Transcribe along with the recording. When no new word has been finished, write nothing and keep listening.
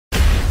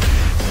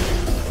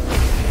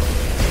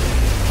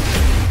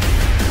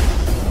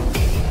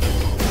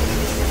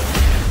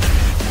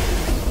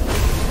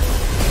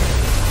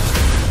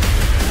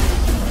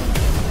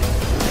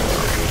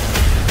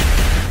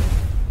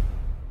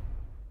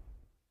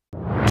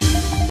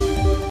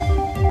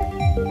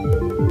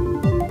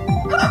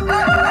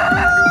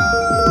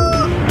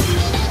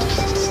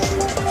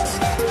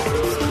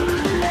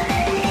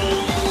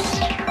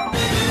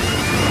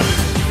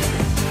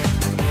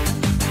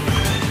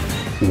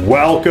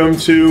Welcome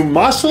to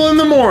Muscle in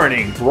the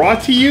Morning,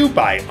 brought to you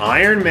by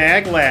Iron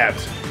Mag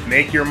Labs.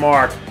 Make your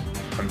mark.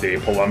 I'm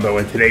Dave Palumbo,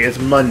 and today is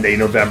Monday,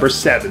 November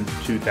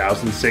 7th,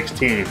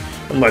 2016.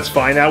 And let's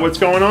find out what's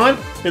going on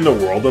in the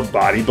world of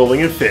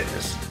bodybuilding and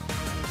fitness.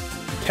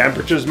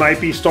 Temperatures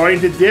might be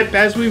starting to dip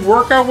as we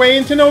work our way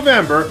into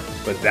November,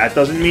 but that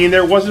doesn't mean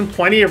there wasn't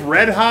plenty of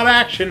red-hot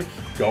action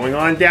going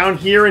on down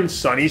here in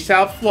sunny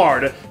South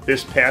Florida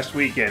this past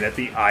weekend at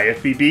the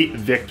IFBB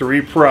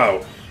Victory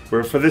Pro,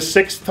 where for the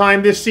sixth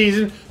time this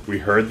season, we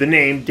heard the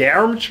name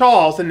Darren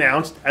Charles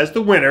announced as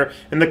the winner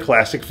in the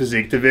Classic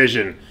Physique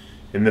division.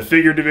 In the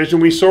figure division,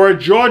 we saw a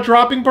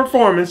jaw-dropping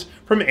performance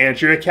from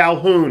Andrea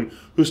Calhoun,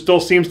 who still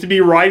seems to be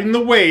riding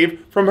the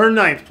wave from her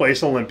 9th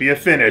place Olympia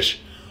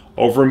finish.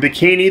 Over in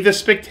bikini, the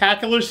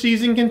spectacular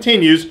season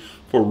continues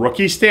for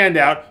rookie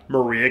standout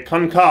Maria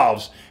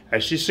Goncalves,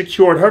 as she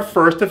secured her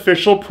first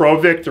official pro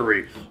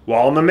victory,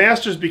 while in the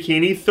Masters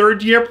bikini,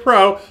 third-year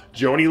pro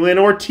Joni Lynn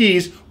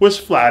Ortiz was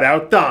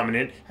flat-out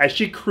dominant as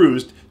she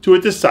cruised to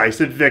a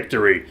decisive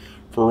victory.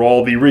 For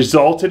all the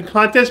results and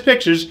contest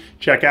pictures,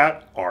 check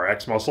out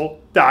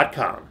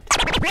RxMuscle.com.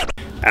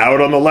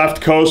 Out on the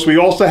left coast, we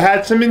also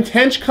had some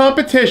intense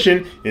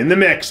competition in the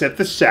mix at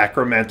the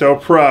Sacramento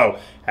Pro,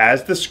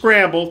 as the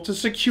scramble to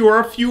secure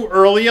a few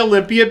early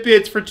Olympia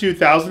bids for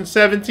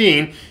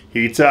 2017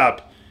 heats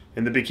up.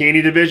 In the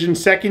bikini division,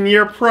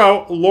 second-year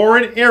pro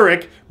Lauren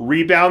Eric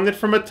rebounded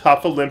from a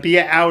tough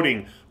Olympia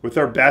outing with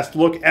her best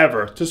look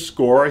ever to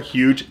score a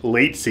huge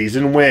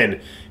late-season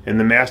win. In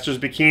the Masters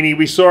bikini,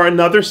 we saw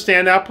another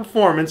standout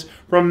performance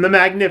from the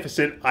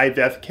magnificent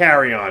Iveth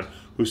Carrion,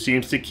 who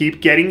seems to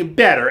keep getting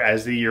better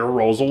as the year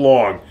rolls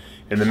along.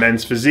 In the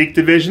men's physique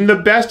division, the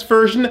best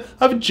version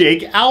of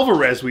Jake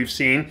Alvarez we've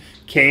seen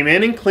came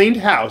in and cleaned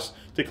house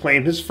to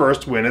claim his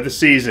first win of the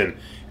season.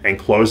 And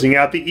closing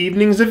out the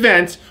evening's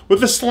events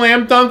with a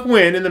slam dunk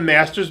win in the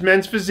Masters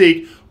men's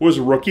physique was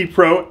rookie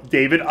pro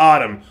David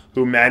Odom,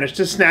 who managed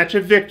to snatch a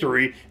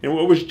victory in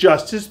what was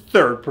just his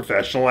third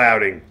professional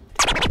outing.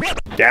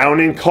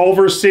 Down in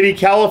Culver City,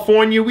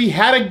 California, we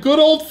had a good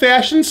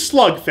old-fashioned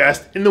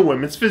slugfest in the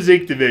women's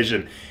physique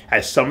division,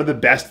 as some of the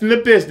best in the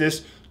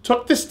business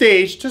took the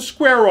stage to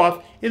square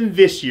off in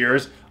this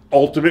year's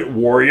Ultimate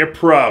Warrior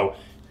Pro.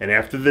 And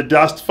after the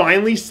dust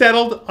finally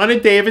settled on a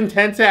day of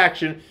intense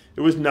action,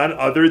 it was none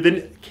other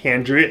than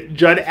Kendria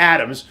Judd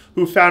Adams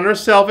who found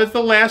herself as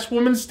the last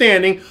woman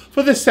standing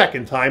for the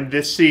second time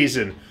this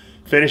season.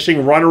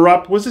 Finishing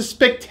runner-up was a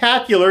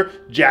spectacular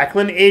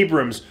Jacqueline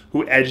Abrams,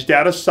 who edged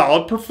out a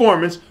solid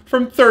performance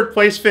from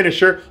third-place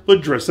finisher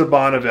Ladrissa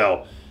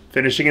Bonneville.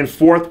 Finishing in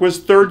fourth was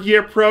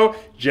third-year pro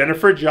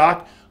Jennifer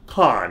Jock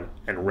Kahn,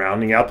 and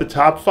rounding out the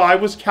top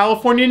five was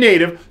California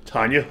native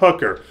Tanya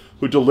Hooker,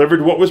 who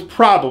delivered what was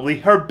probably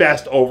her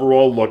best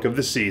overall look of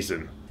the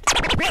season.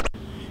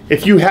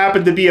 If you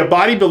happen to be a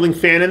bodybuilding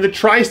fan in the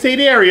tri-state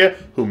area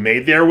who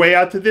made their way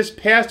out to this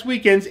past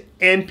weekend's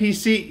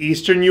NPC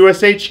Eastern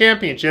USA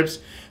Championships,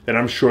 then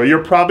I'm sure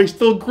you're probably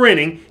still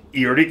grinning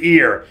ear to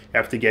ear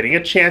after getting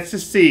a chance to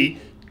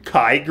see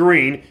Kai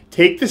Greene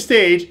take the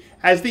stage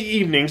as the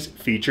evening's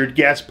featured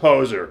guest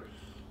poser.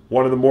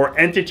 One of the more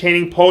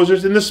entertaining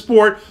posers in the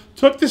sport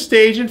took the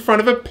stage in front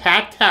of a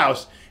packed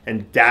house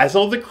and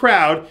dazzled the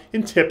crowd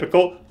in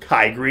typical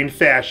Kai Greene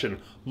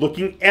fashion,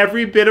 looking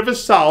every bit of a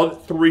solid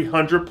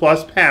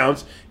 300-plus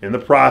pounds in the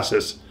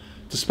process.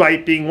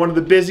 Despite being one of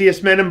the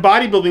busiest men in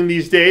bodybuilding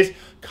these days,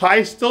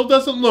 Kai still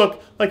doesn't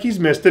look like he's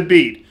missed a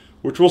beat,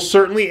 which will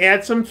certainly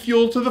add some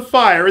fuel to the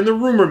fire in the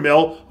rumor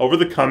mill over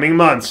the coming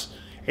months.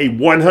 A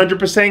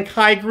 100%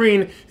 Kai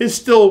Greene is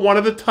still one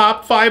of the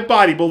top 5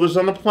 bodybuilders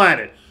on the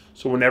planet,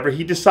 so whenever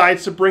he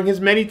decides to bring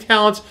his many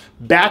talents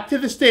back to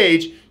the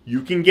stage,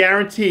 you can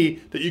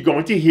guarantee that you're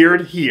going to hear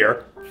it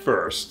here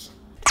first.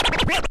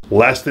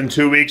 Less than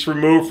 2 weeks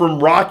removed from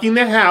rocking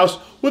the house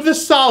with a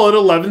solid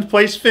 11th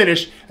place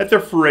finish at the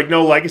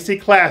Ferrigno Legacy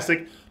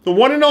Classic, the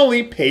one and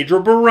only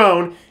Pedro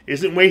Barone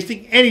isn't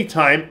wasting any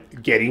time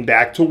getting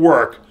back to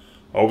work.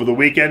 Over the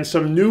weekend,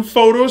 some new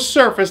photos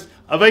surfaced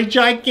of a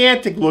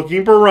gigantic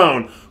looking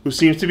Barone who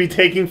seems to be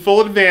taking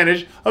full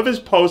advantage of his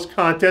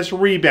post-contest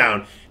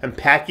rebound and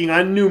packing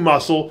on new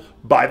muscle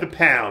by the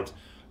pound.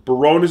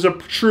 Barone is a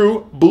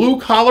true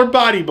blue-collar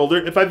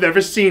bodybuilder if I've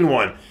ever seen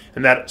one,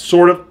 and that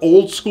sort of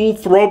old-school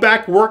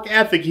throwback work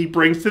ethic he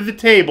brings to the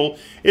table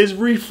is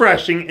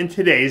refreshing in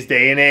today's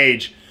day and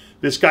age.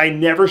 This guy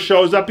never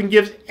shows up and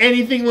gives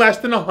anything less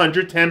than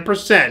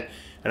 110%,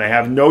 and I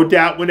have no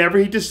doubt whenever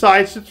he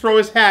decides to throw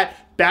his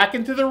hat back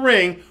into the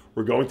ring,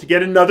 we're going to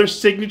get another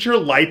signature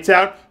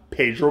lights-out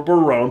Pedro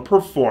Barone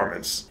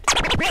performance.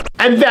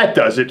 And that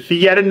does it for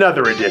yet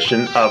another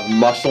edition of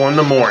Muscle in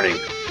the Morning,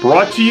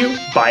 brought to you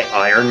by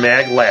Iron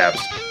Mag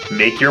Labs.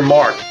 Make your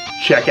mark.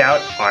 Check out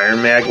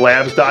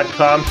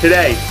IronMagLabs.com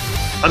today.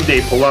 I'm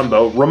Dave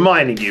Palumbo,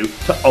 reminding you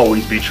to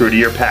always be true to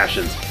your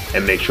passions,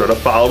 and make sure to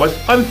follow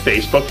us on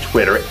Facebook,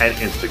 Twitter, and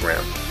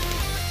Instagram.